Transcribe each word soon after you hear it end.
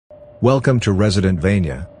Welcome to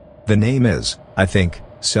Residentvania. The name is, I think,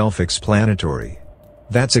 self-explanatory.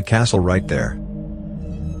 That's a castle right there.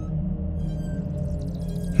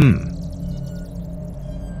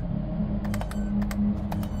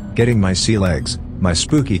 Getting my sea legs, my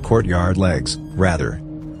spooky courtyard legs, rather.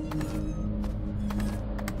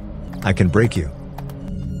 I can break you.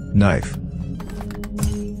 Knife.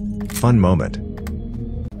 Fun moment.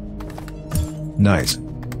 Nice.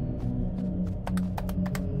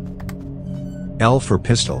 L for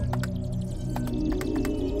pistol.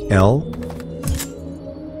 L?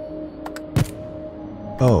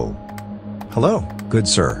 Oh. Hello, good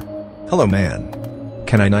sir. Hello man.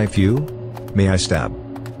 Can I knife you? May I stab?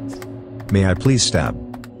 May I please stab?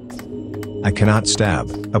 I cannot stab,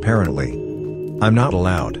 apparently. I'm not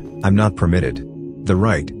allowed, I'm not permitted. The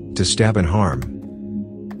right, to stab and harm.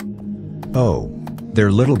 Oh.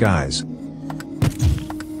 They're little guys.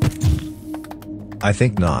 I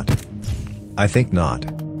think not. I think not.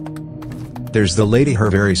 There's the lady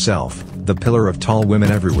her very self, the pillar of tall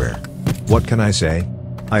women everywhere. What can I say?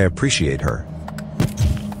 I appreciate her.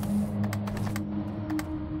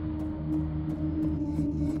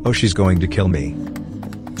 Oh, she's going to kill me.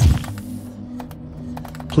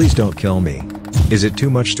 Please don't kill me. Is it too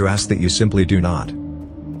much to ask that you simply do not?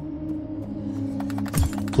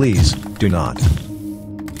 Please, do not.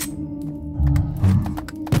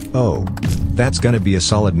 Oh. That's gonna be a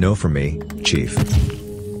solid no for me, Chief.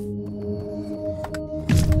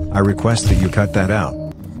 I request that you cut that out.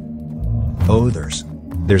 Oh, there's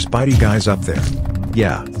bitey guys up there.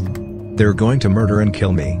 Yeah. They're going to murder and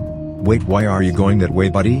kill me. Wait, why are you going that way,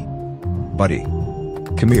 buddy? Buddy.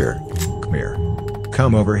 Come here. Come here.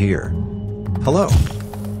 Come over here. Hello.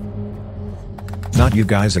 Not you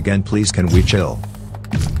guys again, please, can we chill?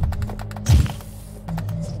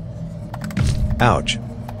 Ouch.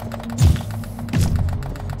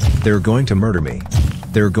 They're going to murder me.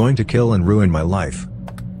 They're going to kill and ruin my life.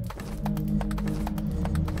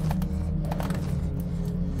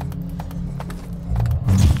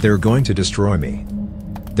 They're going to destroy me.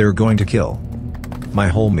 They're going to kill my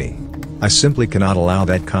whole me. I simply cannot allow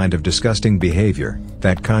that kind of disgusting behavior,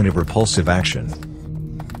 that kind of repulsive action.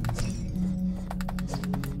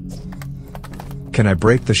 Can I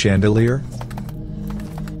break the chandelier?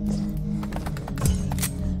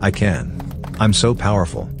 I can. I'm so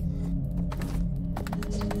powerful.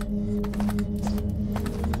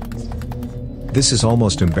 This is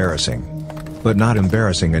almost embarrassing. But not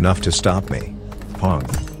embarrassing enough to stop me. Pong.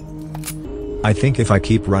 I think if I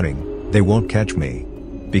keep running, they won't catch me.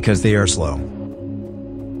 Because they are slow.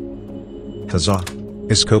 Huzzah.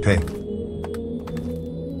 Escape.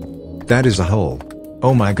 That is a hole.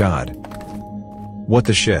 Oh my god. What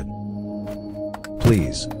the shit?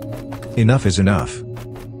 Please. Enough is enough.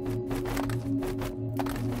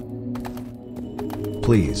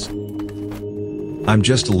 Please. I'm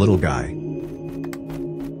just a little guy.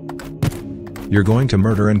 You're going to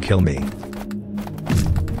murder and kill me.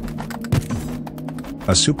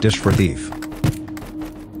 A soup dish for thief.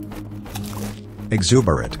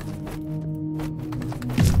 Exuberant.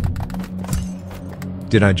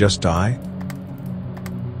 Did I just die?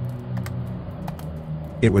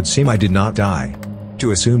 It would seem I did not die.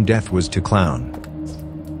 To assume death was to clown.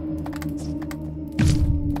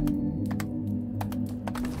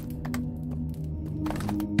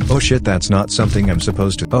 Oh shit, that's not something I'm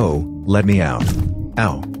supposed to— Oh, let me out.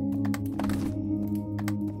 Ow.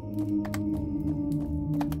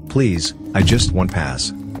 Please, I just won't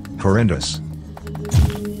pass. Horrendous.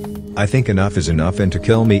 I think enough is enough, and to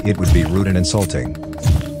kill me it would be rude and insulting.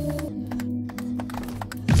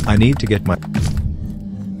 I need to get my—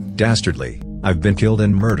 Dastardly, I've been killed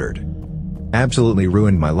and murdered. Absolutely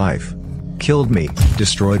ruined my life. Killed me,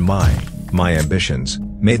 destroyed my ambitions,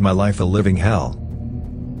 made my life a living hell.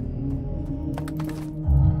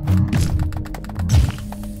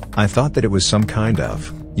 I thought that it was some kind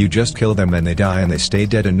of, you just kill them and they die and they stay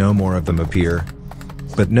dead and no more of them appear.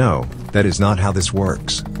 But no, that is not how this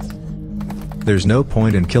works. There's no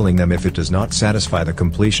point in killing them if it does not satisfy the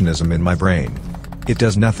completionism in my brain. It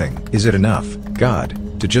does nothing. Is it enough,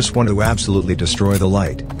 God, to just want to absolutely destroy the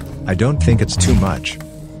light? I don't think it's too much.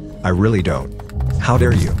 I really don't. How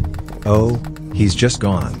dare you? Oh, he's just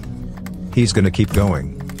gone. He's gonna keep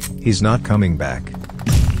going. He's not coming back.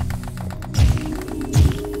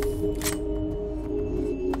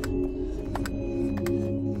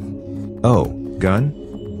 Oh, gun?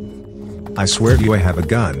 I swear to you I have a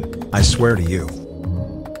gun, I swear to you.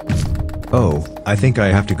 Oh, I think I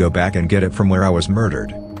have to go back and get it from where I was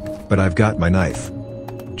murdered. But I've got my knife.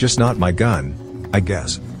 Just not my gun, I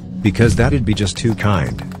guess. Because that'd be just too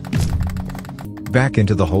kind. Back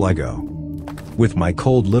into the hole I go. With my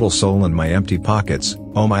cold little soul and my empty pockets,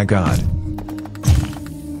 oh my god.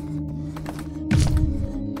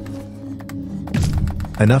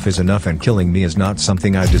 Enough is enough, and killing me is not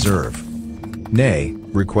something I deserve. Nay,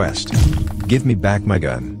 request. Give me back my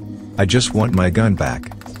gun. I just want my gun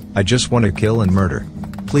back. I just want to kill and murder.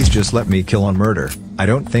 Please just let me kill and murder. I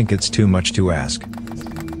don't think it's too much to ask.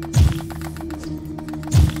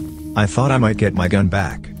 I thought I might get my gun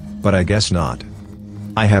back, but I guess not.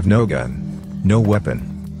 I have no gun. No weapon.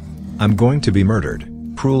 I'm going to be murdered,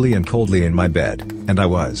 cruelly and coldly in my bed, and I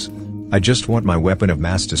was. I just want my weapon of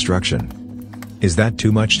mass destruction. Is that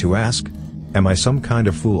too much to ask? Am I some kind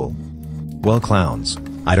of fool? Well, clowns,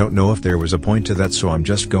 I don't know if there was a point to that, so I'm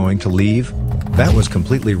just going to leave. That was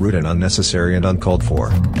completely rude and unnecessary and uncalled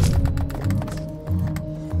for.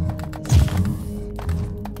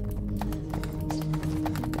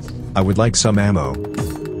 I would like some ammo.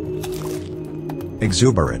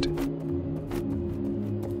 Exuberant.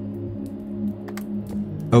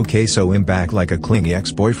 Okay, so I'm back like a clingy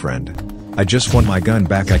ex-boyfriend. I just want my gun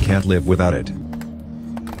back, I can't live without it.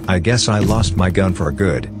 I guess I lost my gun for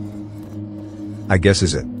good. I guess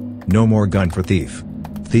is it. No more gun for thief.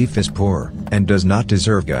 Thief is poor, and does not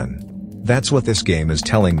deserve gun. That's what this game is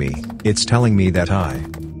telling me. It's telling me that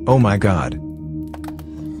oh my god.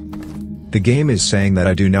 The game is saying that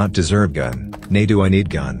I do not deserve gun, nay do I need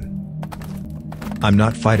gun. I'm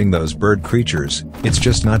not fighting those bird creatures, it's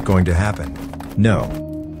just not going to happen. No.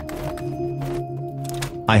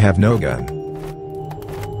 I have no gun.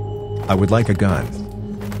 I would like a gun.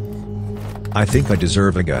 I think I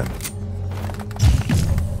deserve a gun.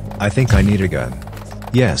 I think I need a gun.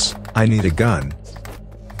 Yes, I need a gun.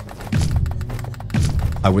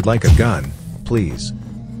 I would like a gun, please.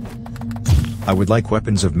 I would like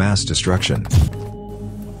weapons of mass destruction.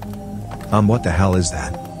 What the hell is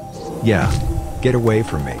that? Yeah. Get away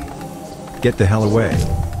from me. Get the hell away.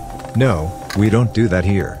 No, we don't do that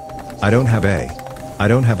here. I don't have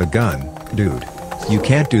a gun, dude. You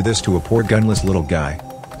can't do this to a poor gunless little guy.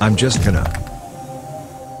 I'm just gonna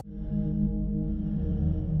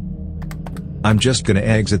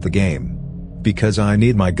exit the game. Because I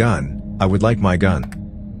need my gun, I would like my gun.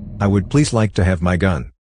 I would please like to have my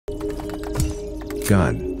gun.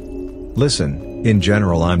 Gun. Listen, in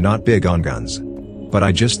general I'm not big on guns. But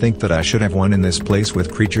I just think that I should have one in this place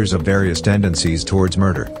with creatures of various tendencies towards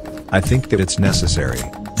murder. I think that it's necessary.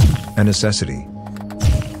 A necessity.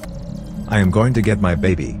 I am going to get my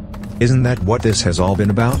baby. Isn't that what this has all been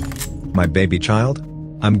about? My baby child?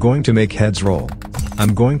 I'm going to make heads roll.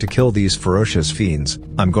 I'm going to kill these ferocious fiends.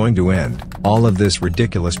 I'm going to end all of this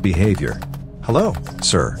ridiculous behavior. Hello,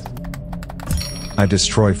 sir. I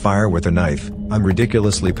destroy fire with a knife. I'm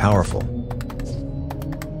ridiculously powerful.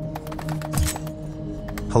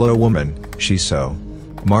 Hello woman, she's so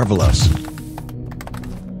marvelous.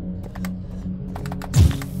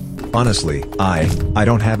 Honestly, I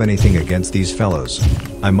don't have anything against these fellows.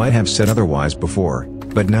 I might have said otherwise before,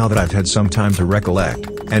 but now that I've had some time to recollect,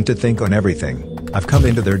 and to think on everything, I've come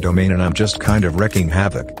into their domain and I'm just kind of wrecking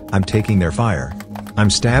havoc. I'm taking their fire. I'm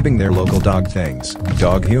stabbing their local dog things,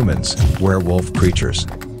 dog humans, werewolf creatures.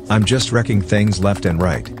 I'm just wrecking things left and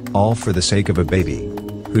right, all for the sake of a baby.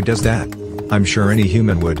 Who does that? I'm sure any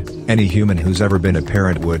human would, any human who's ever been a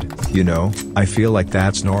parent would, you know. I feel like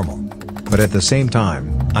that's normal. But at the same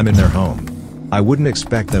time, I'm in their home. I wouldn't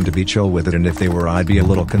expect them to be chill with it, and if they were I'd be a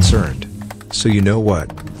little concerned. So you know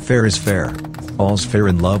what, fair is fair. All's fair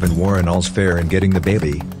in love and war, and all's fair in getting the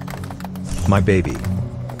baby. My baby.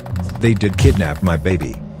 They did kidnap my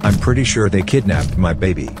baby. I'm pretty sure they kidnapped my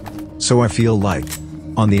baby. So I feel like,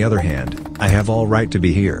 on the other hand, I have all right to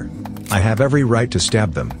be here. I have every right to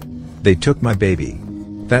stab them. They took my baby.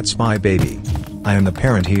 That's my baby. I am the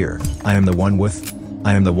parent here. I am the one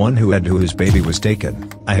whose baby was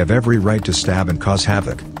taken. I have every right to stab and cause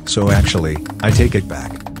havoc, so actually, I take it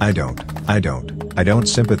back. I don't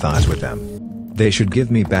sympathize with them. They should give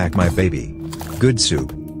me back my baby. Good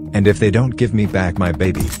soup. And if they don't give me back my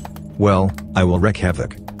baby, well, I will wreak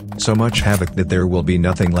havoc. So much havoc that there will be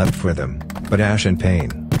nothing left for them, but ash and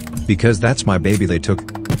pain. Because that's my baby they took.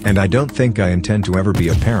 And I don't think I intend to ever be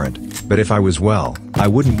a parent, but if I was, well, I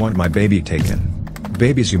wouldn't want my baby taken.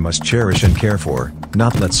 Babies you must cherish and care for,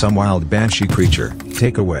 not let some wild banshee creature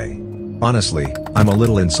take away. Honestly, I'm a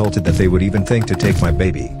little insulted that they would even think to take my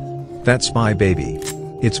baby. That's my baby.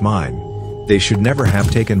 It's mine. They should never have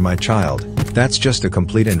taken my child. That's just a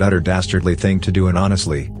complete and utter dastardly thing to do, and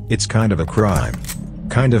honestly, it's kind of a crime.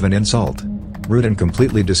 Kind of an insult. Rude and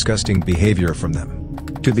completely disgusting behavior from them.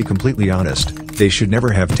 To be completely honest, they should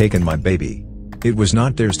never have taken my baby. It was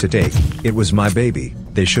not theirs to take, it was my baby.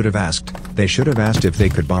 They should have asked. They should have asked if they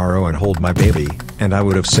could borrow and hold my baby, and I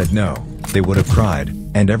would have said no. They would have cried,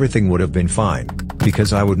 and everything would have been fine.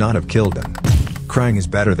 Because I would not have killed them. Crying is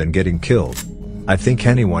better than getting killed. I think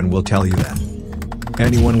anyone will tell you that.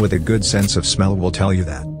 Anyone with a good sense of smell will tell you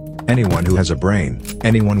that. Anyone who has a brain,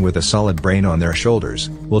 anyone with a solid brain on their shoulders,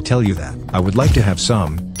 will tell you that. I would like to have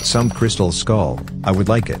some crystal skull. I would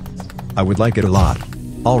like it. I would like it a lot.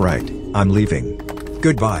 Alright, I'm leaving.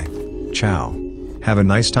 Goodbye. Ciao. Have a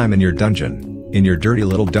nice time in your dungeon. In your dirty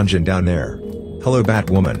little dungeon down there. Hello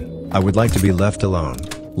Batwoman. I would like to be left alone.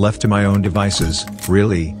 Left to my own devices,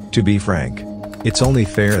 really, to be frank. It's only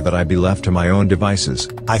fair that I be left to my own devices.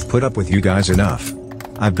 I've put up with you guys enough.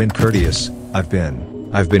 I've been courteous, I've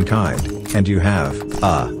been kind, and you have,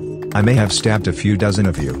 I may have stabbed a few dozen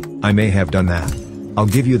of you, I may have done that. I'll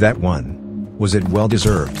give you that one. Was it well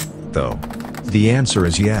deserved, though? The answer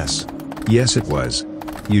is yes. Yes it was.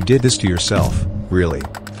 You did this to yourself, really.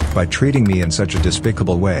 By treating me in such a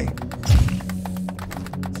despicable way.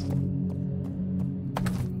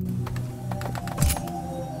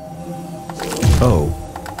 Oh.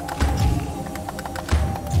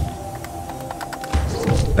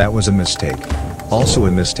 That was a mistake. Also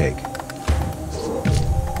a mistake.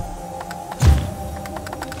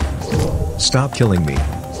 Stop killing me.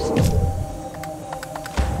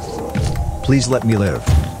 Please let me live.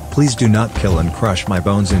 Please do not kill and crush my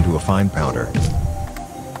bones into a fine powder.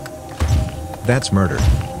 That's murder.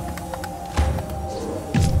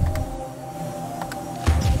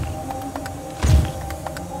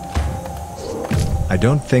 I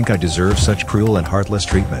don't think I deserve such cruel and heartless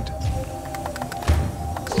treatment.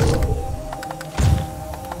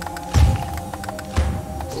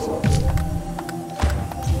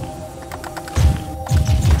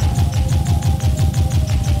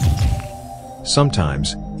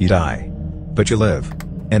 Sometimes, you die. But you live.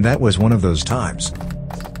 And that was one of those times.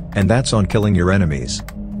 And that's on killing your enemies.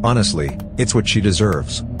 Honestly, it's what she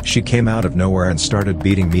deserves. She came out of nowhere and started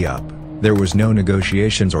beating me up. There was no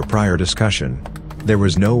negotiations or prior discussion. There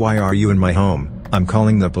was no "why are you in my home, I'm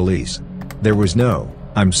calling the police." There was no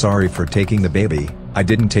 "I'm sorry for taking the baby, I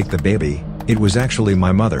didn't take the baby, it was actually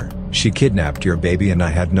my mother, she kidnapped your baby and I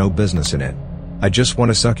had no business in it. I just want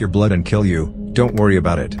to suck your blood and kill you, don't worry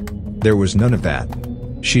about it." There was none of that.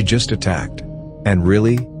 She just attacked. And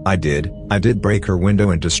really, I did break her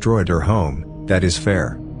window and destroyed her home, that is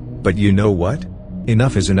fair. But you know what?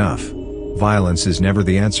 Enough is enough. Violence is never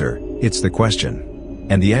the answer, it's the question.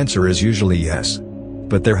 And the answer is usually yes.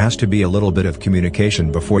 But there has to be a little bit of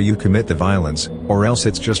communication before you commit the violence, or else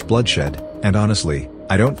it's just bloodshed, and honestly,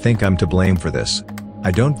 I don't think I'm to blame for this.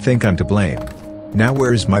 I don't think I'm to blame. Now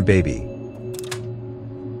where is my baby?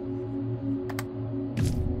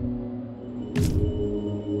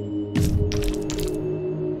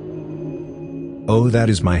 Oh, that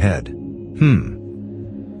is my head.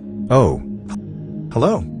 Oh.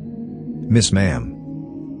 Hello? Miss Ma'am.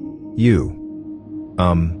 You.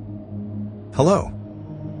 Hello.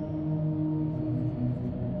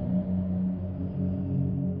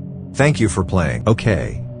 Thank you for playing.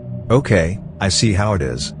 Okay, I see how it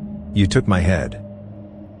is. You took my head.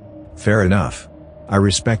 Fair enough. I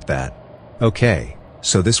respect that. Okay,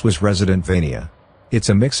 so this was Residentvania. It's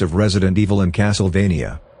a mix of Resident Evil and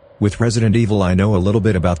Castlevania. With Resident Evil I know a little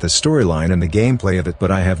bit about the storyline and the gameplay of it,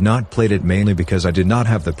 but I have not played it mainly because I did not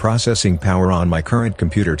have the processing power on my current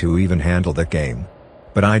computer to even handle that game.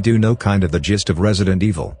 But I do know kind of the gist of Resident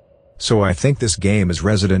Evil. So I think this game is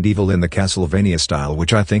Resident Evil in the Castlevania style,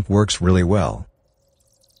 which I think works really well.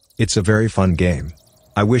 It's a very fun game.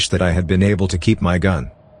 I wish that I had been able to keep my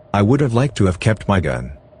gun. I would have liked to have kept my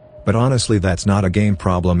gun. But honestly that's not a game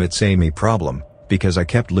problem, it's a me problem, because I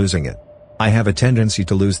kept losing it. I have a tendency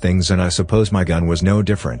to lose things and I suppose my gun was no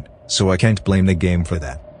different, so I can't blame the game for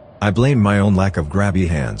that. I blame my own lack of grabby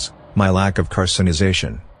hands, my lack of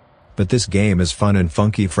customization. But this game is fun and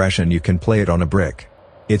funky fresh and you can play it on a brick.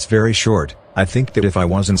 It's very short. I think that if I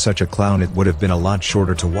wasn't such a clown it would have been a lot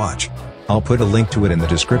shorter to watch. I'll put a link to it in the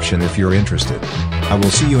description if you're interested. I will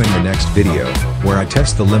see you in the next video, where I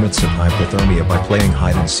test the limits of hypothermia by playing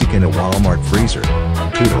hide and seek in a Walmart freezer.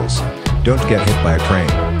 Toodles. Don't get hit by a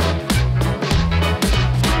train.